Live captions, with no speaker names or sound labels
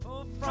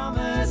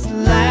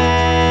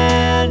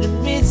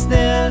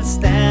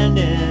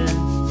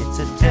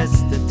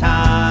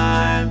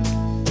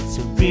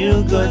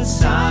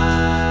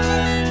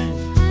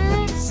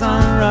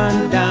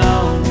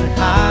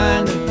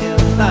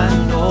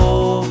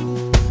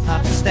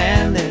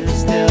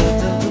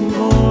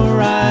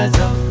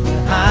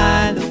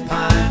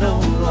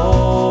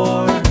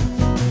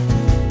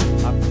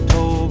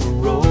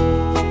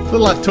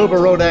Little October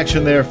road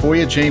action there for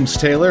you, James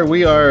Taylor.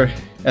 We are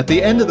at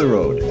the end of the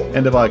road,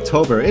 end of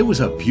October. It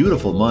was a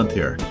beautiful month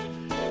here.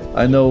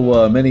 I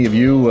know many of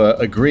you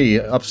agree.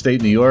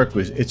 Upstate New York,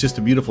 it's just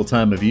a beautiful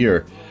time of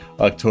year,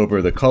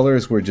 October. The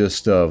colors were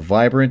just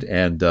vibrant,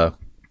 and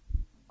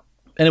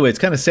anyway, it's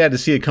kind of sad to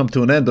see it come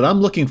to an end, but I'm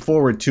looking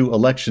forward to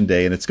Election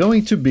Day, and it's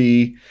going to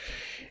be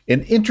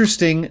an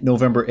interesting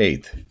November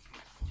 8th.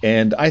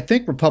 And I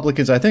think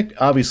Republicans,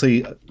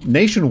 obviously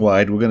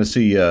nationwide, we're going to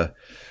see a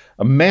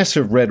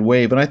massive red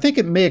wave, and I think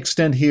it may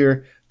extend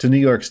here to New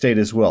York State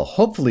as well.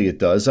 Hopefully it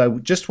does. I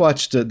just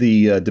watched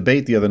the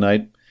debate the other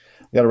night.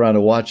 Got around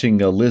to watching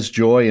Liz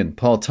Joy and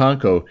Paul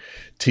Tonko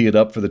tee it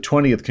up for the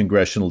 20th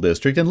Congressional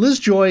District. And Liz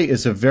Joy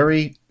is a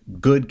very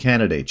good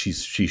candidate.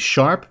 She's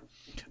sharp.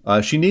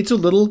 She needs a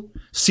little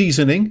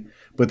seasoning,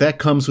 but that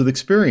comes with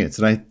experience.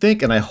 And I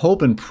think and I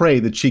hope and pray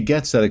that she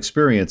gets that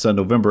experience on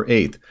November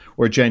 8th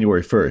or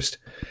January 1st,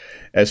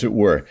 as it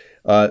were.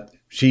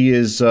 She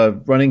is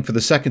running for the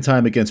second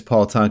time against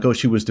Paul Tonko.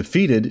 She was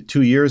defeated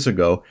 2 years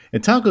ago.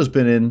 And Tonko's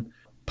been in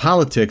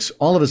politics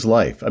all of his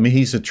life. I mean,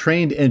 he's a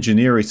trained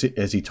engineer,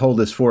 as he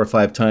told us 4 or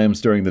 5 times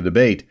during the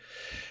debate.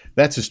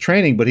 That's his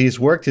training, but he's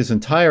worked his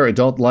entire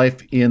adult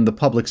life in the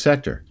public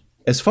sector.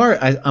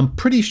 I'm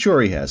pretty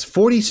sure he has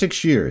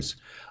 46 years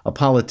a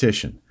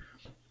politician.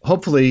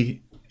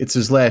 Hopefully it's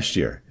his last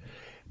year,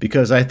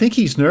 because I think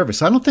he's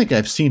nervous. I don't think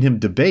I've seen him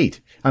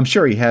debate. I'm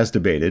sure he has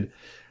debated,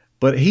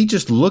 but he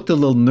just looked a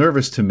little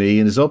nervous to me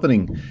in his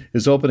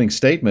opening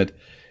statement.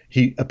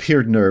 He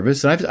appeared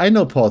nervous. And I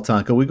know Paul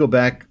Tonko. We go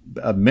back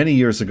many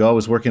years ago. I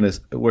was working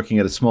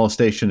at a small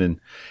station in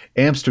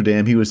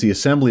Amsterdam. He was the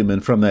assemblyman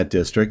from that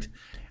district.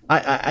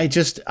 I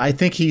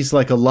think he's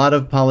like a lot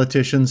of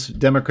politicians,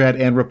 Democrat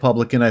and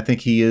Republican. I think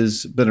he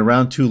has been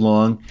around too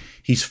long.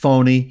 He's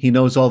phony. He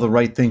knows all the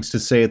right things to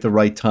say at the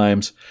right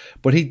times,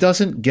 but he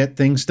doesn't get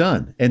things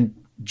done. And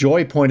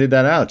Joy pointed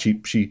that out.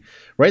 She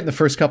right in the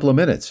first couple of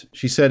minutes,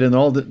 she said, in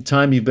all the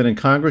time you've been in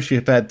Congress,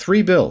 you've had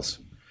 3 bills.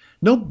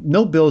 No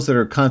bills that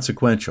are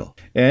consequential.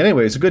 And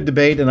anyway, it's a good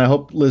debate, and I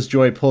hope Liz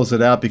Joy pulls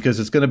it out, because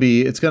it's going to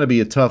be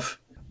a tough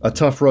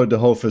road to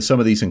hoe for some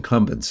of these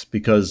incumbents,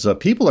 because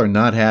people are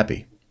not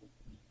happy.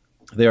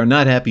 They are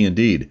not happy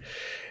indeed.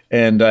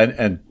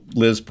 And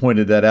Liz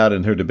pointed that out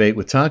in her debate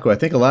with Tonko. I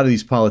think a lot of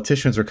these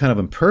politicians are kind of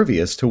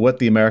impervious to what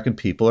the American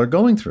people are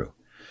going through.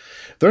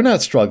 They're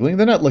not struggling.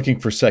 They're not looking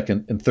for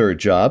second and third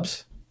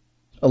jobs.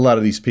 A lot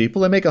of these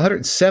people, they make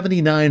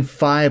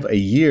 $179,500 a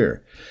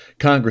year,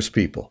 Congress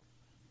people.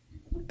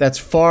 That's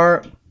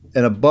far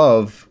and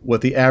above what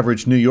the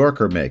average New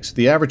Yorker makes.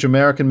 The average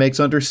American makes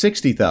under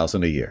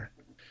 $60,000 a year.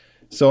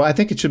 So I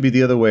think it should be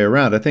the other way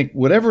around. I think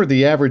whatever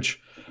the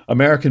average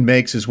American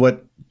makes is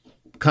what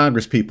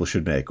Congress people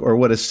should make, or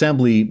what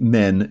assembly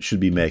men should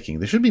be making.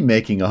 They should be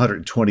making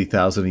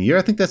 $120,000 a year.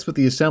 I think that's what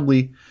the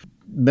assembly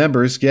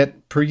members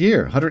get per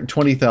year,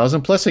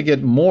 $120,000. Plus they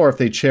get more if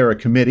they chair a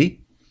committee,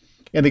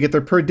 and they get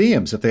their per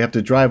diems. If they have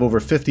to drive over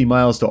 50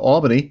 miles to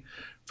Albany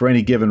for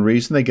any given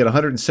reason, they get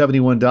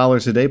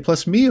 $171 a day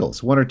plus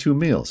meals, 1 or 2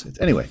 meals.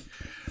 Anyway,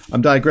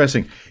 I'm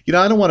digressing. I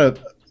don't want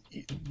to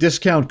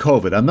discount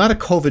COVID. I'm not a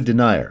COVID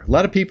denier. A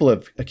lot of people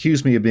have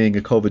accused me of being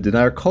a COVID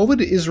denier.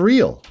 COVID is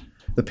real.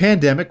 The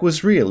pandemic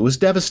was real. It was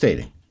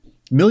devastating.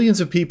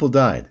 Millions of people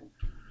died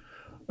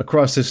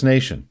across this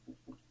nation.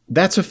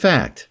 That's a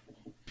fact.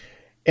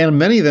 And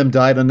many of them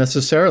died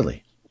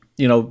unnecessarily.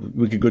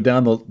 We could go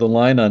down the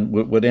line on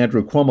what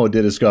Andrew Cuomo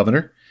did as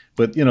governor,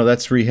 but,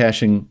 that's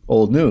rehashing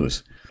old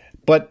news.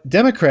 But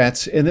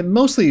Democrats, and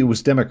mostly it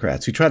was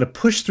Democrats, who tried to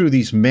push through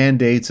these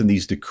mandates and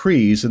these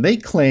decrees, and they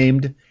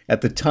claimed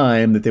at the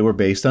time that they were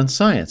based on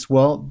science.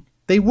 Well,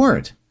 they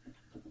weren't.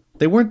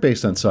 They weren't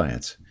based on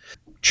science.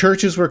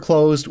 Churches were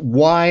closed.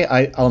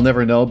 Why? I'll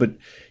never know, but,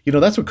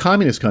 that's what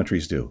communist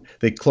countries do.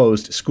 They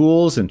closed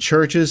schools and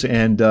churches,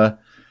 and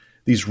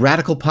these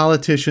radical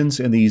politicians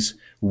and these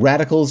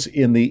radicals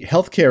in the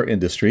healthcare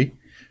industry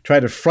try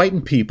to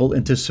frighten people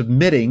into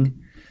submitting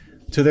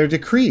to their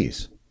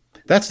decrees.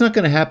 That's not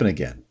going to happen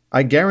again.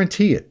 I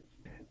guarantee it.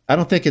 I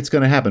don't think it's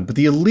going to happen. But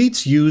the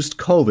elites used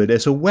COVID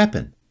as a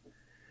weapon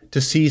to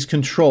seize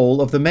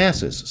control of the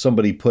masses.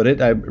 Somebody put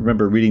it. I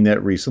remember reading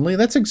that recently.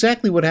 That's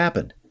exactly what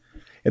happened.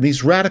 And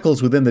these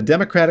radicals within the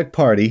Democratic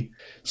Party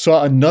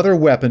saw another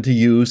weapon to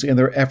use in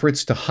their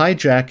efforts to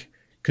hijack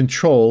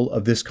control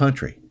of this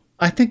country.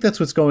 I think that's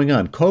what's going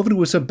on. COVID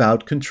was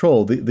about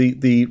control.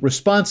 The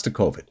response to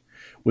COVID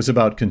was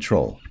about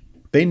control.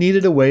 They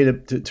needed a way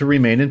to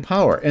remain in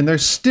power, and they're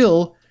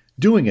still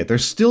doing it. They're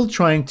still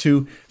trying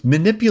to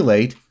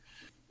manipulate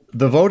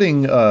the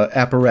voting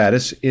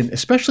apparatus,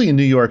 especially in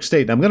New York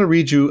State. And I'm going to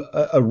read you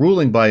a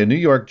ruling by a New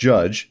York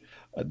judge.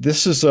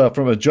 This is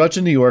from a judge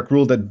in New York,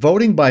 ruled that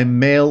voting by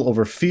mail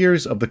over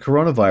fears of the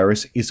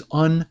coronavirus is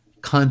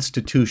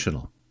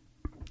unconstitutional.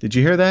 Did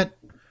you hear that?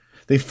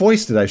 They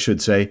foisted, I should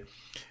say,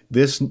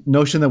 this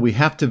notion that we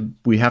have to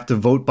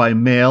vote by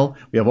mail.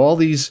 We have all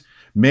these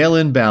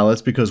mail-in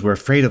ballots because we're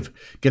afraid of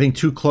getting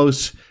too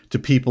close to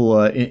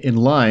people in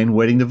line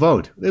waiting to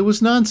vote. It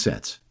was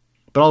nonsense.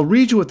 But I'll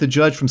read you what the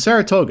judge from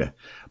Saratoga,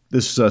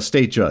 this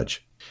state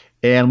judge.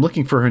 And I'm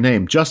looking for her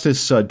name.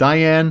 Justice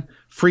Diane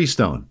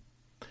Freestone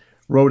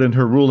wrote in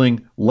her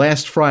ruling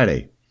last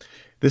Friday.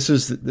 This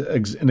is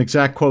an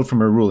exact quote from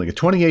her ruling, a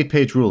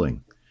 28-page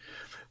ruling.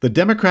 The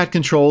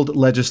Democrat-controlled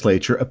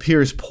legislature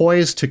appears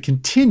poised to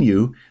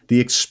continue the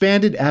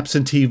expanded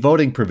absentee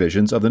voting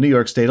provisions of the New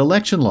York State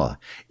election law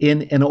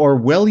in an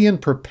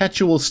Orwellian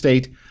perpetual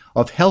state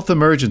of health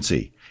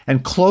emergency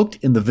and cloaked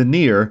in the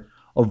veneer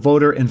of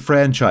voter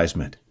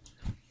enfranchisement.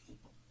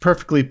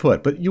 Perfectly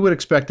put, but you would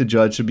expect the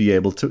judge to be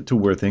able to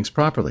word things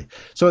properly.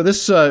 So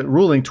this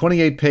ruling,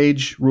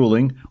 28-page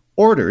ruling,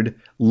 ordered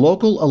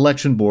local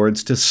election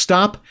boards to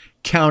stop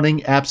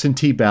counting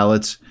absentee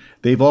ballots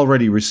they've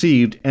already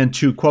received and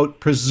to, quote,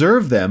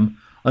 preserve them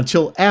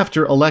until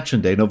after Election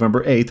Day,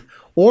 November 8th,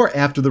 or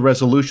after the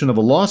resolution of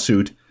a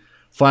lawsuit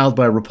filed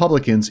by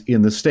Republicans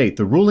in the state.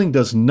 The ruling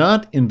does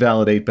not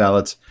invalidate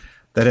ballots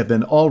that have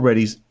been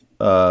already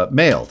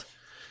mailed.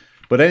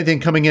 But anything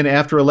coming in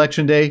after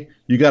Election Day,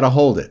 you got to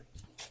hold it.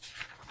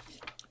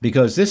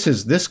 Because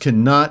this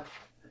cannot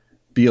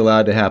be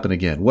allowed to happen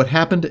again. What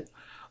happened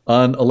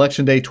on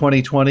Election Day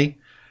 2020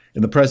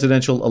 in the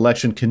presidential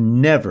election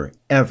can never,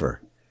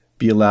 ever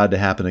be allowed to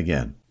happen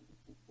again.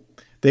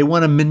 They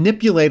want to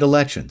manipulate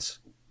elections,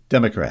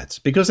 Democrats,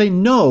 because they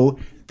know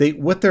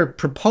what they're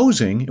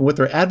proposing and what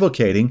they're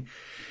advocating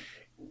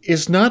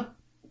is not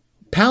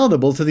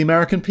palatable to the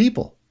American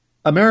people.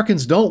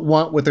 Americans don't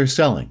want what they're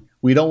selling.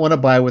 We don't want to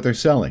buy what they're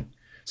selling.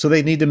 So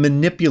they need to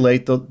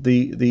manipulate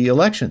the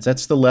elections.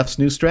 That's the left's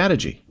new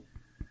strategy.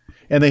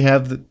 And they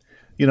have,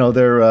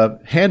 their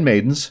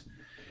handmaidens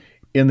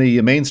in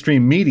the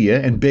mainstream media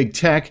and big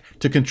tech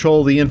to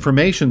control the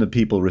information that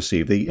people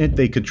receive.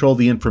 They control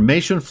the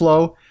information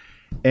flow,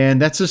 and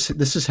this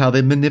is how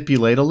they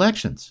manipulate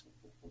elections.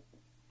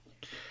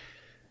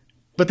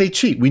 But they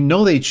cheat. We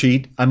know they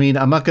cheat. I mean,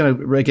 I'm not going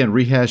to, again,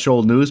 rehash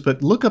old news,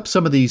 but look up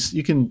some of these.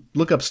 You can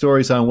look up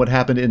stories on what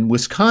happened in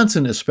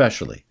Wisconsin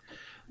especially.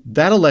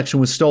 That election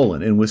was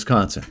stolen in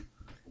Wisconsin,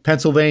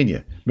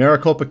 Pennsylvania,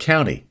 Maricopa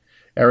County,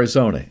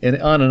 Arizona,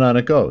 and on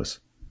it goes.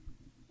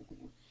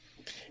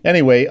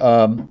 Anyway,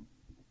 I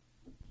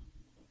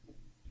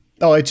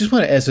just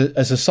want to, as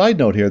a side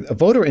note here,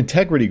 voter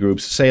integrity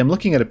groups say, I'm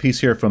looking at a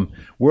piece here from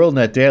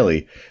WorldNet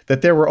Daily,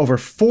 that there were over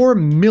 4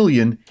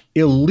 million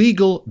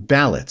illegal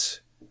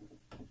ballots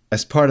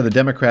as part of the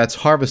Democrats'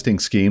 harvesting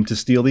scheme to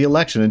steal the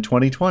election in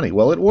 2020.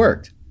 Well, it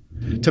worked.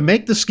 To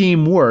make the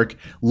scheme work,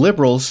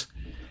 liberals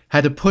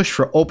had to push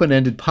for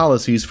open-ended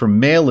policies for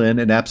mail-in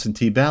and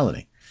absentee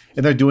balloting.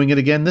 And they're doing it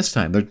again this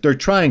time. They're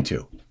trying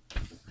to.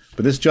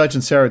 But this judge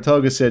in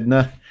Saratoga said,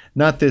 nah,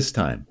 not this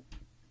time.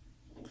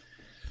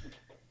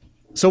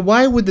 So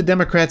why would the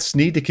Democrats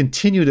need to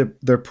continue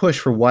their push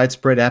for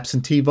widespread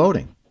absentee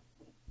voting?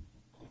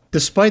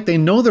 Despite they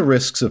know the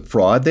risks of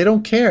fraud, they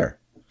don't care.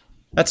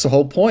 That's the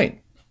whole point,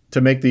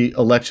 to make the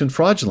election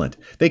fraudulent.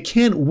 They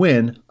can't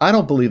win. I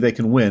don't believe they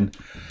can win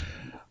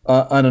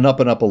on an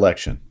up-and-up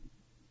election.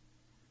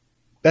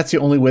 That's the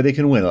only way they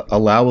can win.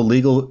 Allow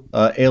illegal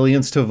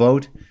aliens to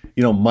vote,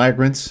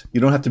 migrants. You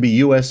don't have to be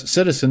U.S.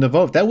 citizen to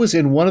vote. That was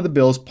in one of the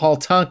bills Paul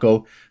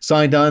Tonko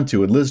signed on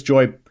to, and Liz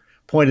Joy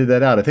pointed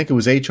that out. I think it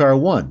was H.R.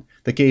 1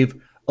 that gave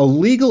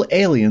illegal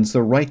aliens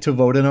the right to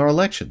vote in our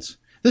elections.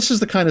 This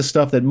is the kind of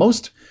stuff that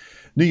most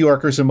New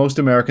Yorkers and most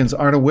Americans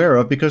aren't aware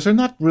of because they're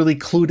not really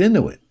clued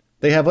into it.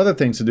 They have other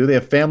things to do. They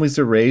have families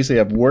to raise. They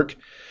have work,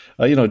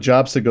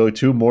 jobs to go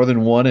to, more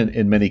than one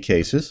in many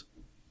cases.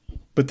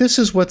 But this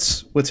is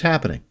what's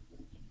happening.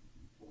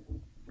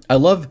 I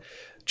love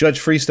Judge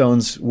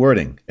Freestone's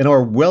wording, an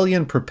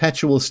Orwellian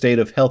perpetual state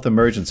of health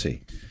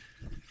emergency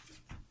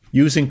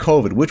using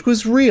COVID, which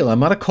was real. I'm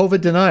not a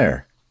COVID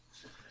denier.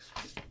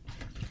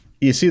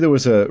 You see, there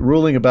was a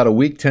ruling about a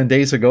week, 10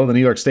 days ago. The New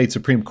York State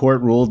Supreme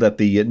Court ruled that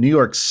the New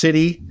York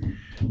City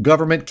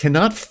government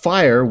cannot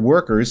fire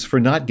workers for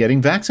not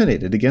getting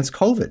vaccinated against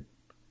COVID.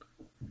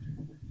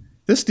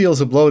 This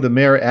deals a blow to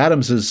Mayor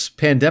Adams's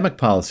pandemic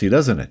policy,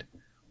 doesn't it?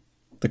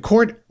 The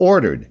court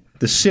ordered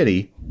the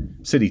city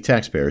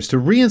taxpayers to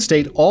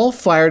reinstate all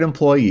fired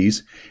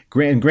employees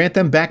and grant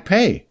them back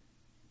pay,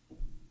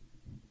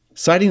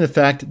 citing the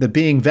fact that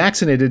being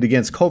vaccinated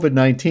against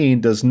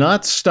COVID-19 does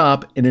not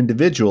stop an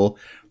individual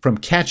from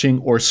catching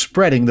or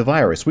spreading the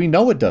virus. We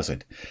know it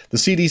doesn't. The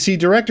CDC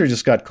director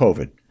just got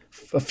COVID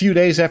a few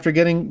days after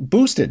getting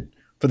boosted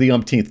for the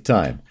umpteenth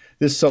time.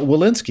 This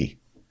Walensky.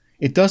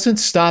 It doesn't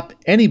stop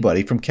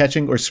anybody from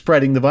catching or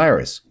spreading the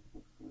virus.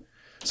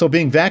 So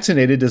being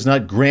vaccinated does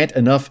not grant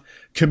enough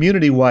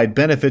community-wide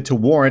benefit to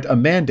warrant a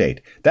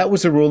mandate. That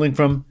was a ruling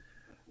from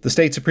the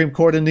state Supreme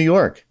Court in New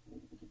York.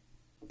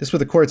 This is what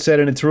the court said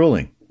in its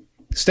ruling.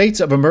 States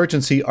of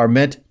emergency are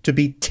meant to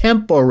be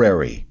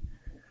temporary.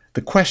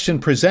 The question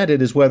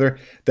presented is whether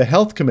the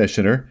health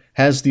commissioner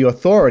has the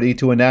authority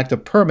to enact a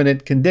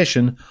permanent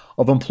condition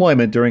of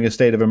employment during a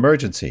state of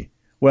emergency.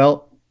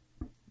 Well,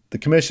 the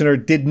commissioner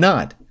did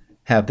not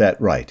have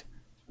that right,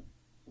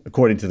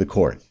 according to the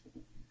court.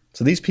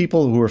 So these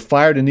people who were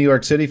fired in New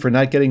York City for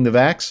not getting the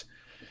vax,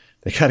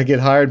 they got to get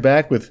hired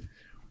back with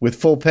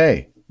full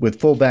pay, with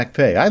full back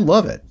pay. I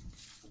love it.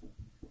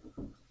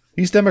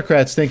 These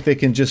Democrats think they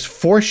can just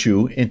force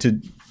you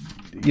into,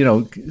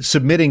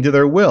 submitting to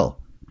their will.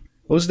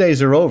 Those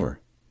days are over,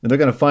 and they're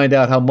going to find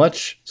out how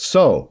much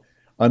so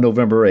on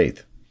November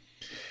 8th.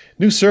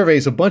 New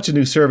surveys, a bunch of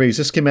new surveys.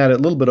 This came out a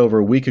little bit over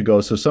a week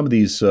ago, so some of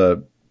these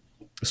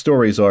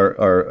stories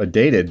are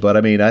dated. But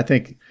I mean, I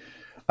think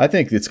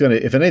it's going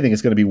to, if anything,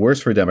 it's going to be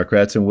worse for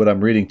Democrats than what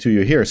I'm reading to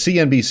you here.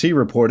 CNBC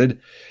reported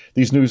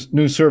these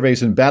new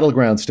surveys in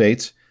battleground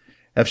states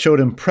have showed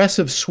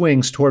impressive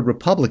swings toward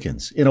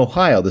Republicans. In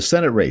Ohio, the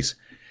Senate race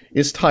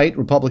is tight.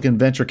 Republican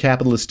venture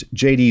capitalist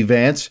J.D.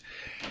 Vance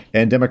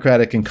and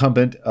Democratic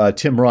incumbent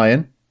Tim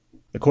Ryan.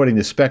 According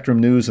to Spectrum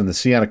News and the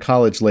Siena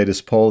College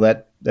latest poll,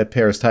 that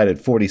pair is tied at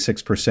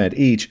 46%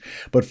 each.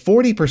 But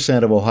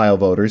 40% of Ohio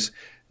voters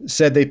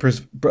said they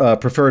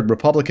preferred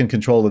Republican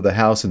control of the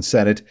House and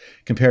Senate,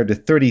 compared to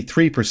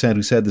 33%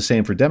 who said the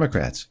same for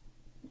Democrats.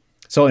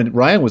 So, and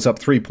Ryan was up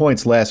 3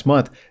 points last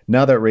month.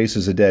 Now that race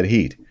is a dead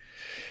heat.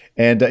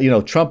 And,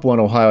 Trump won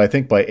Ohio, I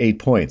think, by 8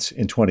 points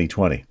in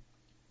 2020.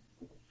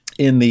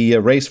 In the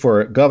race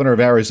for governor of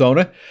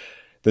Arizona,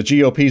 the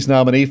GOP's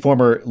nominee,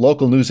 former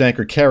local news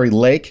anchor Kari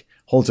Lake,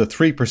 holds a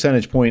 3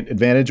 percentage point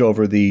advantage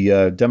over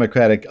the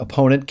Democratic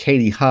opponent,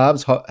 Katie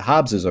Hobbs.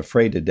 Hobbs is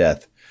afraid to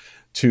death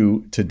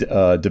to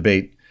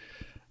debate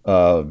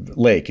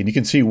Lake. And you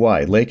can see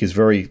why. Lake is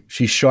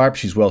she's sharp,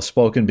 she's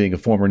well-spoken, being a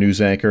former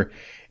news anchor.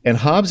 And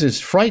Hobbs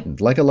is frightened,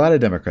 like a lot of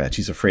Democrats.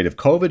 She's afraid of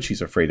COVID,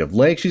 she's afraid of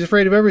Lake, she's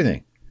afraid of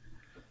everything.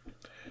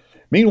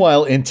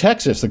 Meanwhile, in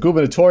Texas, the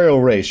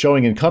gubernatorial race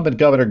showing incumbent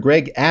Governor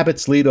Greg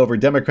Abbott's lead over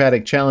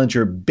Democratic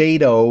challenger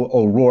Beto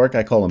O'Rourke,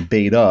 I call him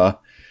Beta,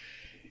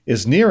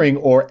 is nearing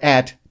or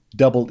at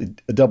double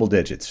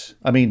digits.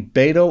 I mean,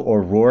 Beto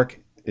O'Rourke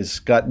he's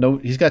got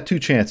 2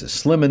 chances,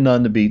 slim and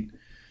none to beat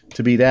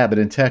Abbott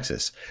in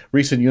Texas.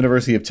 Recent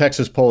University of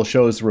Texas poll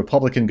shows the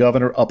Republican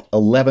governor up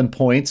 11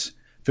 points,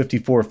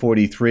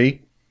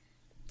 54-43.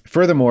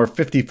 Furthermore,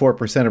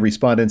 54% of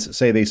respondents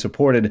say they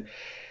supported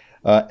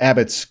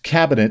Abbott's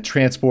cabinet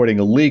transporting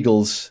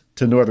illegals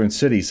to northern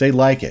cities. They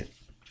like it.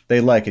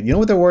 You know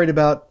what they're worried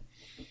about?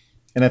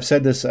 And I've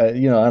said this,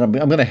 and I'm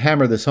going to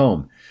hammer this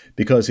home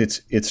because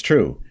it's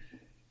true.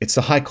 It's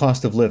the high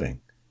cost of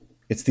living.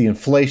 It's the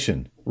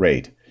inflation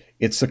rate.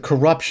 It's the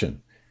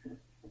corruption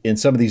in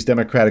some of these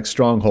Democratic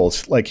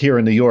strongholds, like here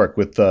in New York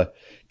with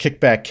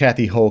kickback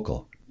Kathy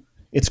Hochul.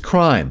 It's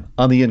crime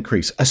on the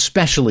increase,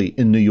 especially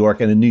in New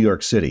York and in New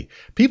York City.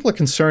 People are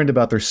concerned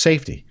about their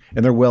safety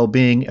and their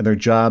well-being and their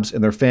jobs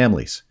and their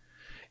families.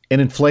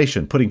 And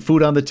inflation, putting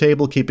food on the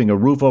table, keeping a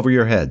roof over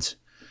your heads.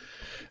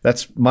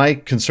 That's my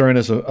concern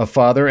as a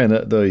father and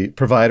the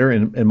provider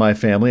in my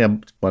family. I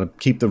want to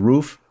keep the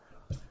roof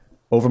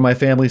over my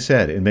family's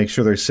head and make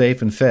sure they're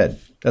safe and fed.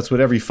 That's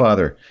what every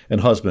father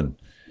and husband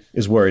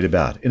is worried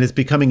about. And it's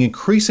becoming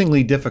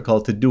increasingly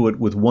difficult to do it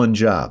with one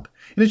job.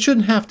 And it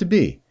shouldn't have to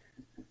be.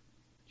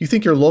 You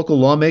think your local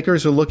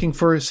lawmakers are looking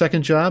for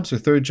second jobs or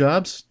third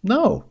jobs?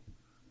 No.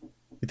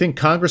 You think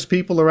Congress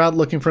people are out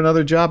looking for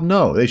another job?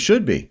 No, they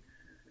should be.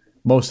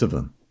 Most of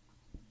them.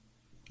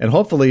 And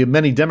hopefully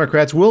many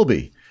Democrats will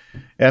be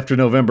after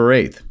November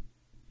 8th.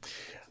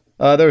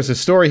 There's a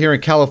story here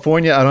in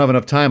California. I don't have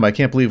enough time. I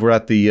can't believe we're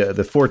at the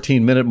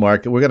 14-minute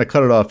mark. We're going to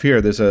cut it off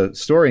here. There's a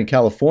story in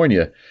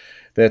California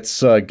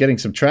that's getting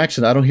some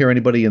traction. I don't hear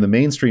anybody in the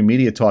mainstream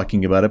media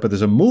talking about it, but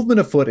there's a movement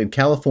afoot in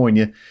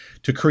California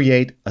to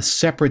create a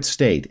separate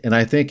state. And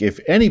I think if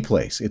any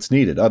place it's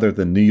needed, other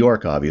than New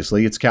York,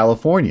 obviously, it's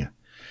California.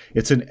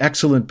 It's an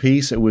excellent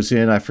piece. It was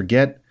in, I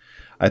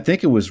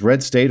think it was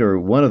Red State or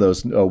one of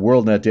those,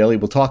 WorldNet Daily.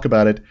 We'll talk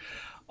about it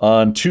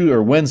on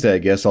Wednesday, I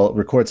guess. I'll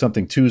record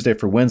something Tuesday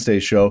for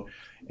Wednesday's show,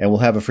 and we'll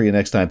have it for you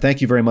next time. Thank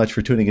you very much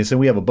for tuning in.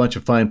 We have a bunch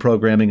of fine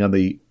programming on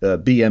the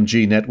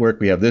BMG network.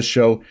 We have this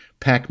show,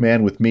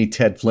 PAC-Man, with me,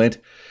 Ted Flint.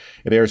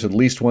 It airs at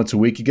least once a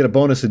week. You get a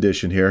bonus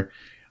edition here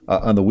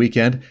on the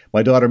weekend.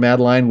 My daughter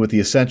Madeline with The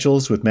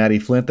Essentials with Maddie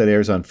Flint, that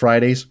airs on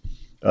Fridays.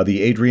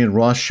 The Adrian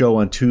Ross Show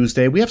on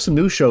Tuesday. We have some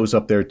new shows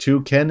up there,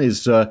 too. Ken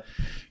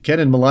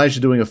and Malaysia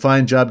doing a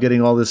fine job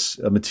getting all this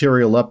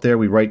material up there.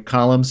 We write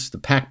columns. The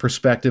PAC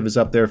Perspective is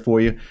up there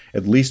for you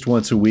at least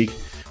once a week.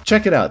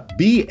 Check it out,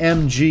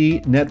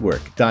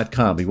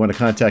 bmgnetwork.com. If you want to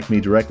contact me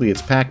directly,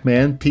 it's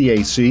PAC-Man,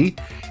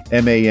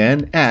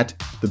 PACMAN, at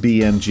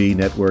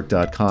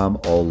thebmgnetwork.com,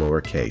 all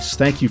lowercase.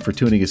 Thank you for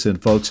tuning us in,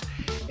 folks.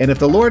 And if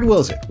the Lord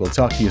wills it, we'll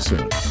talk to you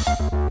soon.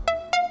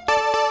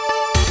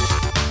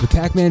 The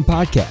PAC-Man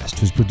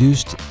podcast was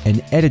produced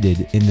and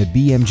edited in the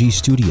BMG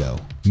studio.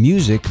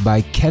 Music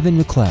by Kevin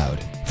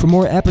MacLeod. For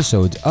more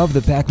episodes of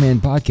the PAC-Man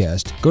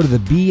podcast, go to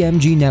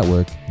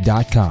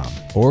thebmgnetwork.com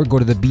or go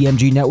to the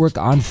BMG Network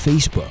on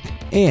Facebook.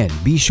 And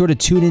be sure to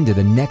tune in to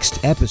the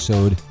next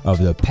episode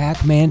of the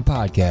PAC-Man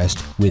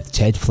podcast with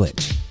Ted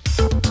Flint.